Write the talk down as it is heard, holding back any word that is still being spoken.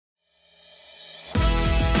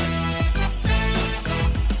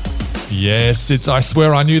Yes, it's I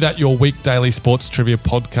Swear I Knew That, your week daily sports trivia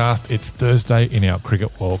podcast. It's Thursday in our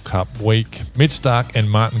Cricket World Cup week. Mitch Stark and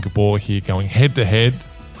Martin Gabor here going head-to-head.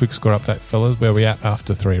 Quick score update, fellas. Where are we at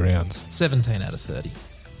after 3 rounds? 17 out of 30.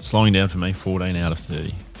 Slowing down for me, 14 out of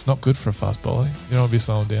 30. It's not good for a fast bowler. You don't want to be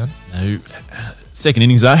slowing down. No. Second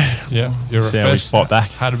innings, though. Yeah, you're See how we refreshed. fight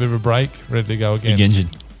back. Had a bit of a break, ready to go again. Big engine.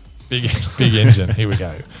 Big engine. Here we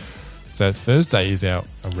go. So Thursday is our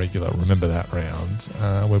regular Remember That round,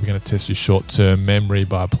 where we're going to test your short-term memory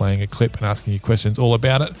by playing a clip and asking you questions all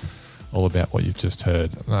about it, all about what you've just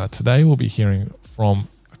heard. Today we'll be hearing from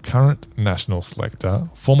a current national selector,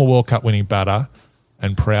 former World Cup winning batter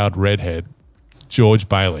and proud redhead, George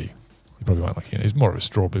Bailey. You probably won't like him. He's more of a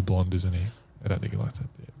strawberry blonde, isn't he? I don't think he likes that.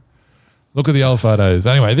 Yeah. Look at the old photos.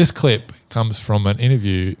 Anyway, this clip comes from an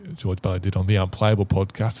interview George Bailey did on the Unplayable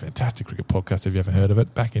podcast, fantastic cricket podcast if you haven't heard of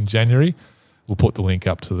it, back in January. We'll put the link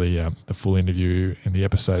up to the full interview in the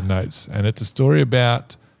episode notes. And it's a story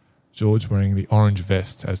about George wearing the orange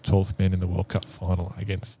vest as 12th man in the World Cup final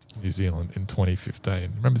against New Zealand in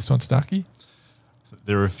 2015. Remember this one, Starkey?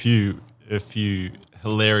 There are a few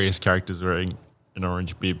hilarious characters wearing an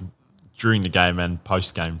orange bib during the game and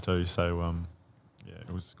post-game too. So,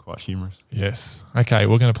 it was quite humorous. Yes. Okay,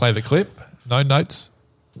 we're going to play the clip. No notes.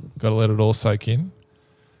 Got to let it all soak in.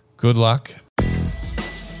 Good luck.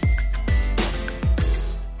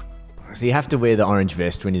 So you have to wear the orange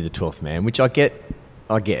vest when you're the 12th man, which I get,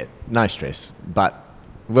 no stress. But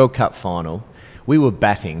World Cup final, we were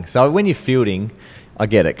batting. So when you're fielding, I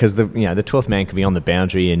get it, because the 12th man could be on the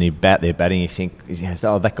boundary and they're batting, you think,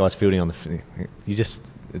 oh, that guy's fielding on the...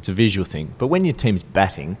 It's a visual thing. But when your team's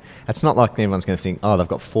batting, it's not like everyone's going to think, oh, they've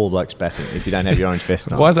got 4 blokes batting if you don't have your orange vest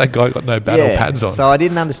on. Why has that guy got no bat or pads on? So I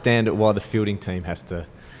didn't understand why the fielding team why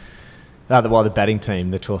the batting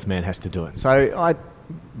team, the 12th man, has to do it. So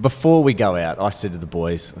before we go out, I said to the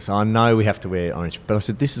boys, so I know we have to wear orange, but I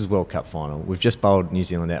said, this is World Cup final. We've just bowled New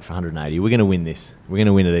Zealand out for 180. We're going to win this. We're going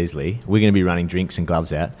to win it easily. We're going to be running drinks and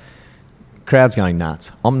gloves out. Crowd's going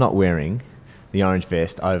nuts. I'm not wearing the orange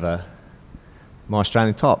vest over my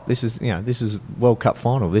Australian top. This is World Cup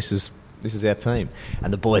final. This is our team.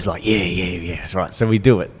 And the boys like, yeah, that's right. So we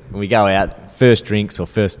do it. We go out, first drinks or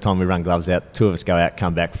first time we run gloves out, 2 of us go out,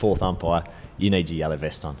 come back, 4th umpire, you need your yellow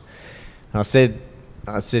vest on. And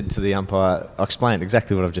I said to the umpire, I explained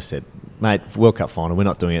exactly what I've just said. Mate, World Cup final, we're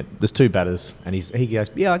not doing it. There's 2 batters. And he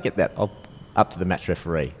goes, yeah, I get that. I'll up to the match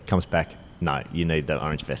referee. Comes back, no, you need that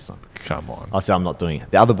orange vest on. Come on. I said, I'm not doing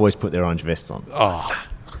it. The other boys put their orange vests on. Oh.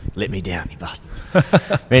 Let me down, you bastards.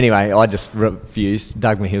 Anyway, I just refused,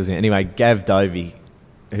 dug my heels in. Anyway, Gav Dovey,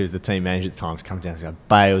 who's the team manager at the time, comes down and goes,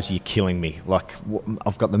 Bales, you're killing me. Like,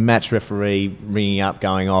 I've got the match referee ringing up,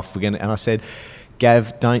 going off. And I said,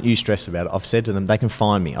 Gav, don't you stress about it. I've said to them, they can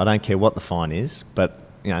fine me. I don't care what the fine is, but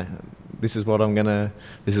this is what I'm gonna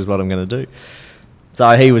do. So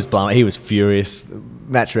he was blown. He was furious.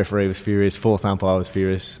 Match referee was furious. 4th umpire was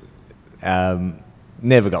furious.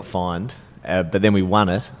 Never got fined. But then we won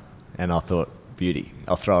it, and I thought, beauty,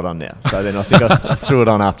 I'll throw it on now. So then I think I threw it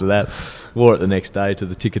on after that, wore it the next day to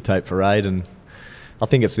the ticker tape parade, and I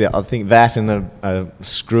think that and a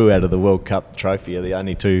screw out of the World Cup trophy are the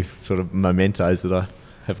only 2 sort of mementos that I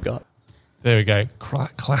have got. There we go.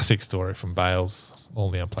 Classic story from Bales, all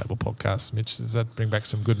the Unplayable podcasts. Mitch, does that bring back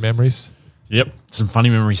some good memories? Yep, some funny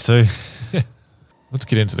memories too. Let's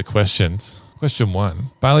get into the questions. Question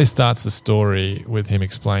 1. Bailey starts the story with him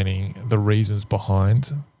explaining the reasons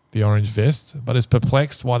behind the orange vest, but is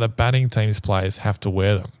perplexed why the batting team's players have to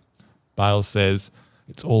wear them. Bale says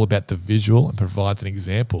it's all about the visual and provides an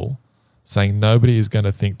example, saying nobody is going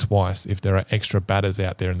to think twice if there are extra batters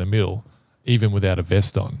out there in the middle, even without a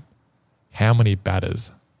vest on. How many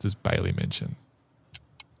batters does Bailey mention?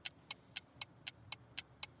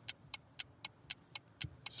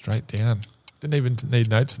 Straight down. Didn't even need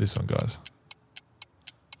notes for this one, guys.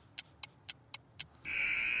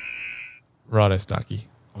 Righto, Starkey.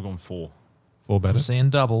 I've gone 4. 4 batters? Seeing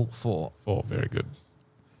double, 4. 4, very good.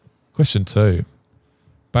 Question 2.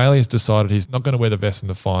 Bailey has decided he's not going to wear the vest in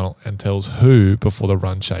the final and tells who before the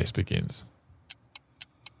run chase begins.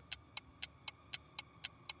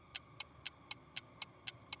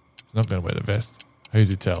 He's not going to wear the vest. Who's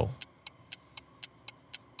he tell?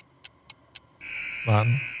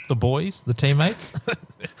 Martin? The boys, the teammates.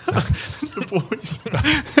 The boys.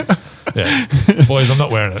 Yeah. Boys, I'm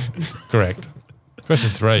not wearing it. Correct. Question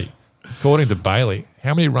 3. According to Bailey,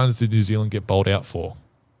 how many runs did New Zealand get bowled out for?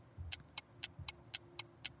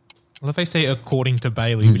 Well, if they say according to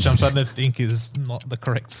Bailey, which I'm starting to think is not the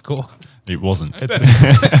correct score. It wasn't. A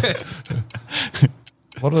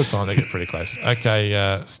lot of the time they get pretty close.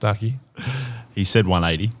 Okay, Starkey. He said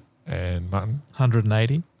 180. And Martin?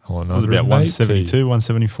 180. Oh, It was about 172,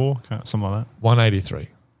 174, something like that. 183.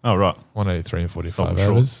 Oh, right. 183 and 45 Something short.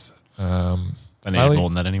 overs. They needed Bailey? more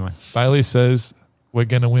than that anyway. Bailey says we're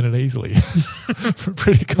going to win it easily.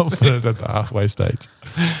 Pretty confident at the halfway stage.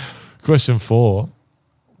 Question 4.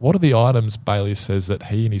 What are the items Bailey says that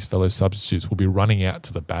he and his fellow substitutes will be running out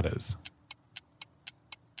to the batters?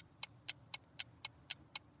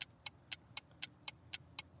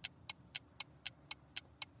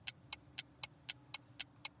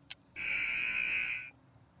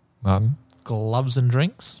 Martin? Gloves and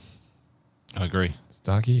drinks. I agree.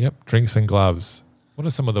 Starkey? Yep. Drinks and gloves. What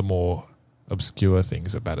are some of the more obscure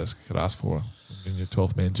things that batters could ask for in your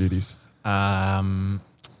 12th man duties?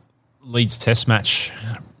 Leeds Test match,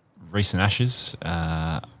 recent Ashes.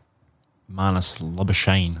 Marnus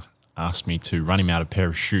Labuschagne asked me to run him out a pair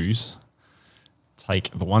of shoes, take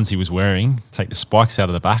the ones he was wearing, take the spikes out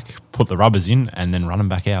of the back, put the rubbers in, and then run them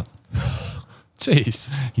back out.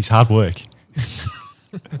 Jeez. He's hard work.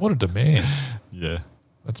 What a demand. Yeah.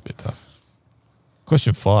 That's a bit tough.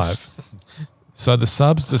 Question 5. So the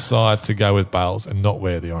subs decide to go with Bales and not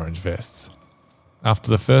wear the orange vests. After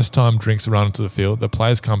the first time drinks are run into the field, the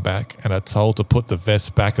players come back and are told to put the vests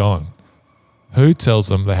back on. Who tells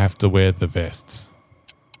them they have to wear the vests?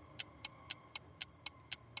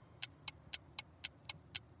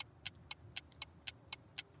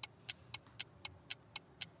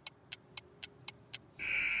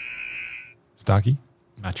 Starkey?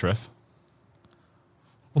 Match ref.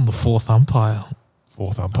 On the fourth umpire.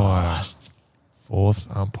 Fourth umpire. Fourth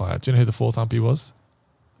umpire. Do you know who the fourth umpire was?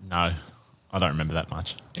 No, I don't remember that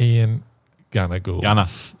much. Ian Gunnagould. Gunner.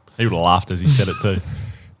 He would have laughed as he said it too.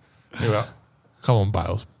 Well, come on,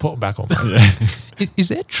 Bales. Put them back on. Mate. Is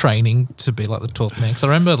there training to be like the 12th man? Because I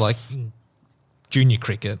remember like in junior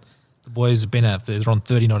cricket, the boys have been out there, they're on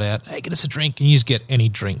 30 not out. Hey, get us a drink. And you just get any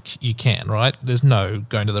drink you can, right? There's no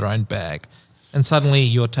going to their own bag. And suddenly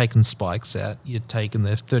you're taking spikes out. You're taking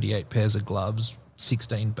their 38 pairs of gloves,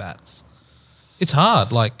 16 bats. It's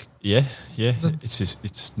hard. Like, Yeah.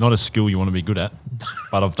 It's not a skill you want to be good at,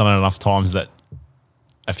 but I've done it enough times that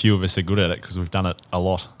a few of us are good at it because we've done it a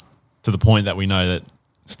lot, to the point that we know that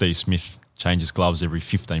Steve Smith changes gloves every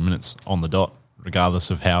 15 minutes on the dot, regardless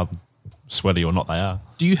of how sweaty or not they are.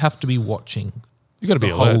 do you have to be watching? You got to be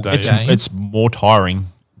The whole alert, don't game. you? It's more tiring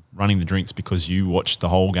running the drinks because you watch the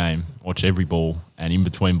whole game, watch every ball, and in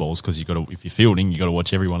between balls, because if you're fielding, you got to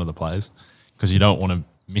watch every one of the players because you don't want to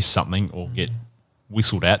miss something or get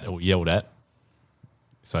whistled at or yelled at.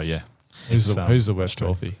 So yeah, Who's it's, the worst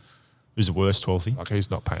 12th? who's the worst 12th? Like,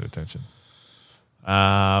 who's not paying attention?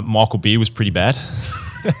 Michael Beer was pretty bad.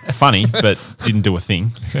 Funny, but didn't do a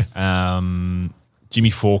thing. Jimmy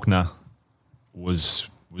Faulkner was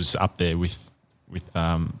up there with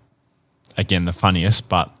again the funniest,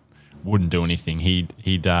 but wouldn't do anything. He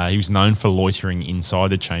was known for loitering inside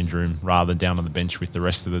the change room rather than down on the bench with the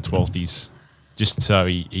rest of the 12th. Just so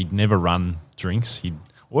he'd never run drinks. He'd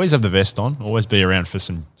always have the vest on, always be around for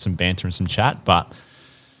some banter and some chat, but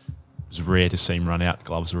it was rare to see him run out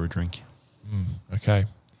gloves or a drink. Okay.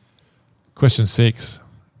 Question 6.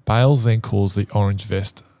 Bales then calls the orange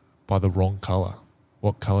vest by the wrong colour.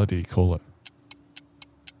 What colour did he call it?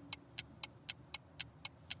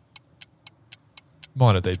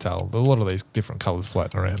 Minor detail. A lot of these different colours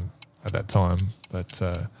floating around at that time. But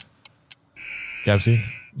Gabsy?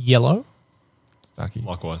 Yellow? Starkey?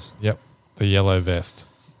 Likewise. Yep. The yellow vest.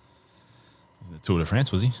 Was it Tour de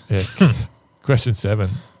France, was he? Yeah. Question 7.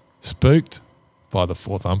 Spooked by the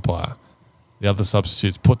fourth umpire, the other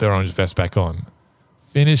substitutes put their orange vest back on.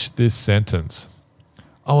 Finish this sentence.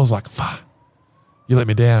 I was like, fuck. You let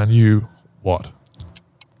me down. You what?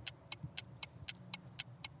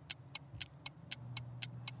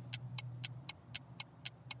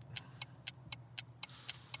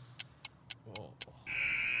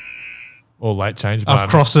 Or late change. I've Martin.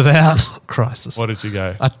 crossed it out. Crisis. What did you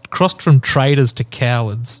go? I crossed from traitors to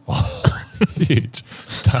cowards. Huge.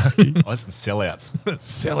 Starkey. I said sellouts.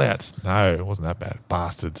 Sellouts. No, it wasn't that bad.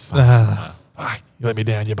 Bastards. Ah. Fuck, you let me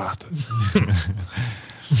down, you bastards.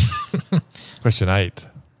 Question 8.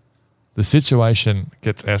 The situation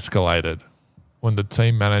gets escalated when the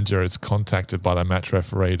team manager is contacted by the match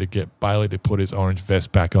referee to get Bailey to put his orange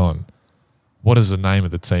vest back on. What is the name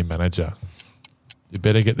of the team manager? You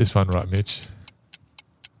better get this one right, Mitch.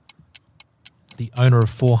 The owner of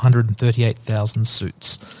 438,000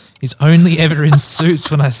 suits. He's only ever in suits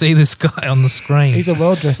when I see this guy on the screen. He's a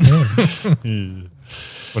well-dressed man. What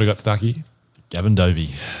do you got, Stucky? Gavin Dovey.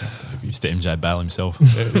 Mr. MJ Bale himself.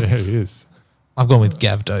 Yeah, he is. I've gone with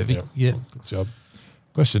Gav Dovey. Yep. Yeah. Good job.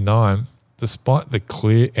 Question 9. Despite the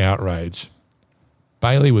clear outrage,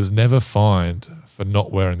 Bailey was never fined for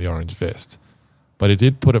not wearing the orange vest, but he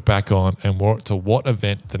did put it back on and wore it to what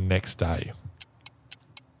event the next day?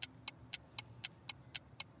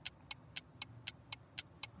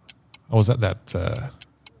 I was at that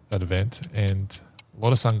event, and a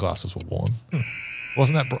lot of sunglasses were worn.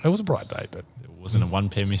 Wasn't that? It was a bright day, but There wasn't a one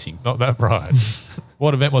pair missing. not that bright.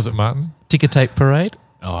 What event was it, Martin? Ticker tape parade.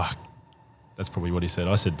 Oh, that's probably what he said.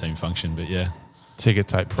 I said team function, but yeah. Ticker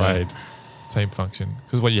tape parade, team function.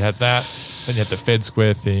 Because you had that, then you had the Fed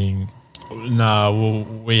Square thing. No, well,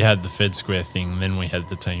 we had the Fed Square thing, then we had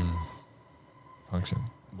the team, Function.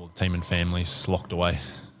 team and families locked away.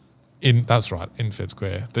 That's right, in Fed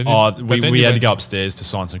Square. Then We you had to went- go upstairs to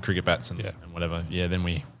sign some cricket bats and, Yeah. and whatever. Yeah, then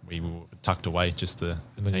we were tucked away, just the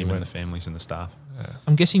And then you team went- and the families and the staff.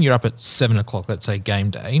 I'm guessing you're up at 7 o'clock, let's say game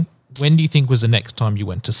day. When do you think was the next time you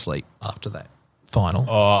went to sleep after that final?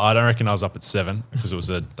 Oh, I don't reckon I was up at 7 because it was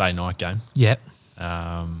a day-night game. Yep. So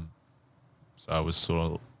I was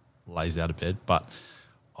sort of lazy out of bed. But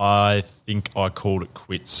I think I called it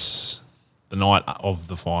quits the night of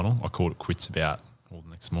the final. I called it quits the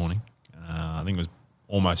next morning. I think it was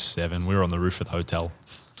almost 7. We were on the roof of the hotel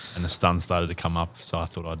and the sun started to come up. So I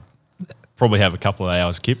thought I'd probably have a couple of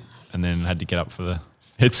hours kip and then had to get up for the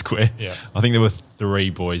Fed Square. Yeah. I think there were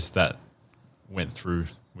 3 boys that went through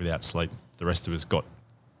without sleep. The rest of us got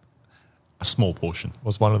a small portion.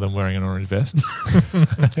 Was one of them wearing an orange vest?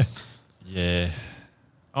 Yeah.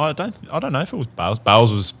 I don't know if it was Bales.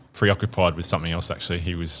 Bales was preoccupied with something else, actually.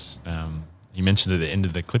 He was he mentioned at the end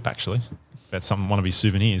of the clip, actually, about one of his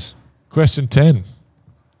souvenirs. Question 10.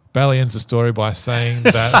 Bailey ends the story by saying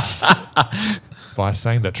that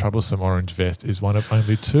troublesome orange vest is one of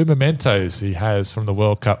only 2 mementos he has from the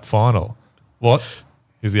World Cup final. What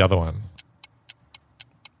is the other one?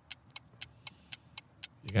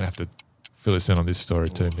 You're going to have to fill us in on this story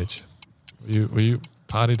too, Mitch. Were you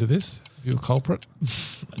party to this? You a culprit?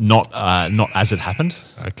 Not as it happened.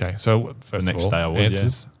 Okay, so first The next of all, day I was,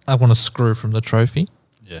 answers. I want a screw from the trophy.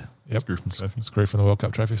 Yeah. Yep. Screw from Sophie. Screw from the World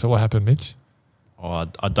Cup trophy. So what happened, Mitch? Oh,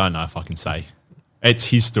 I don't know if I can say. It's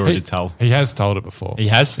his story to tell. He has told it before. He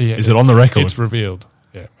has? Yeah, Is it on the record? It's revealed.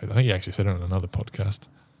 Yeah, I think he actually said it on another podcast.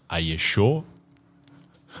 Are you sure?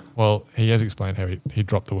 Well, he has explained how he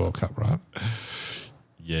dropped the World Cup, right?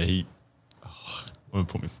 Yeah,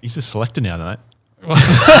 he's a selector now, mate.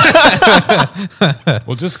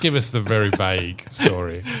 Well, just give us the very vague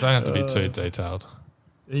story. Don't have to be too detailed.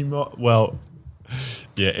 He might. Well,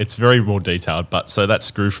 yeah, it's very more detailed. But so that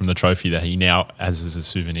screw from the trophy that he now has as a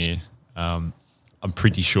souvenir, I'm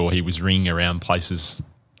pretty sure he was ringing around places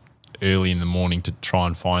early in the morning to try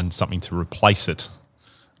and find something to replace it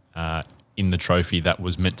in the trophy that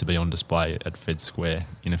was meant to be on display at Fed Square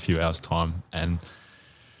in a few hours' time. And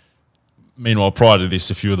meanwhile, prior to this,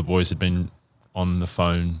 a few of the boys had been on the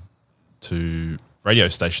phone to radio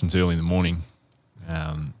stations early in the morning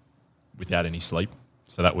without any sleep.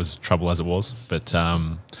 So that was trouble as it was. But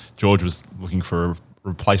George was looking for a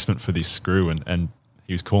replacement for this screw and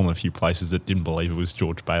he was calling a few places that didn't believe it was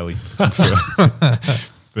George Bailey for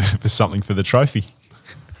something for the trophy.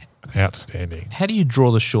 Outstanding. How do you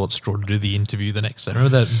draw the short straw to do the interview the next day?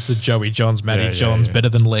 Remember the Joey Johns, Matty Yeah, Johns, yeah. better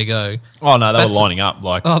than Lego? Oh, no, they That's- were lining up.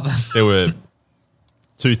 Like Oh, there were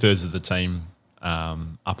 2/3 of the team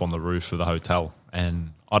up on the roof of the hotel.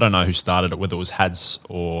 And I don't know who started it, whether it was Hads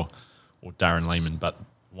or Darren Lehman, but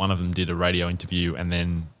one of them did a radio interview and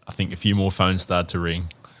then I think a few more phones started to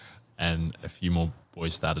ring and a few more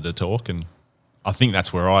boys started to talk. And I think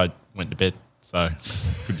that's where I went to bed. So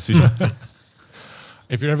good decision.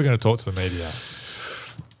 If you're ever going to talk to the media,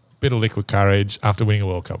 bit of liquid courage after winning a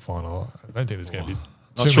World Cup final. I don't think there's going to be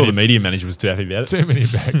Not sure the media manager was too happy about it. too many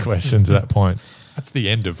bad questions at that point. That's the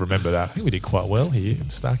end of Remember That. I think we did quite well here.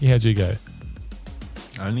 Starkey, how'd you go?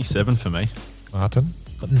 Only 7 for me. Martin?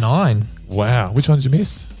 got 9. Wow. Which one did you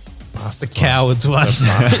miss? The Bastards cowards one.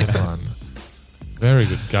 The Bastards one. Very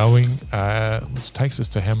good going. Which takes us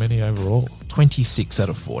to how many overall? 26 out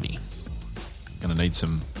of 40. Going to need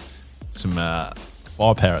some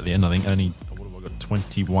firepower at the end. I think only what have I got?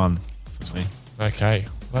 21 for me. Okay.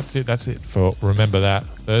 That's it. That's it for Remember That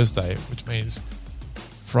Thursday, which means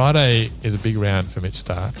Friday is a big round for Mitch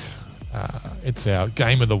Stark. It's our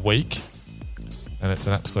game of the week, and it's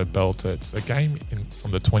an absolute belter. It's a game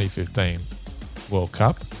from the 2015 World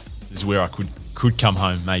Cup. This is where I could come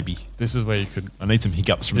home. Maybe This is where you could I need some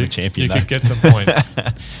hiccups from the champion. You though. could get some points.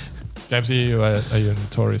 James, are you a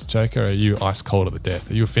notorious choker? Or are you ice cold at the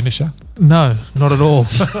death? Are you a finisher? No, not at all.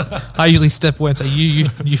 I usually step away and say, you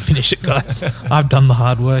finish it, guys. I've done the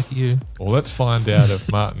hard work. You. Well, let's find out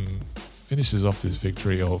if Martin finishes off this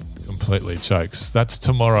victory or completely chokes. That's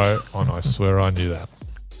tomorrow on I Swear I Knew That.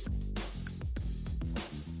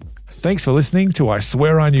 Thanks for listening to I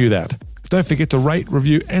Swear I Knew That. Don't forget to rate,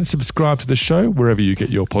 review, and subscribe to the show wherever you get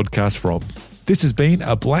your podcast from. This has been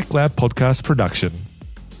a Black Lab Podcast production.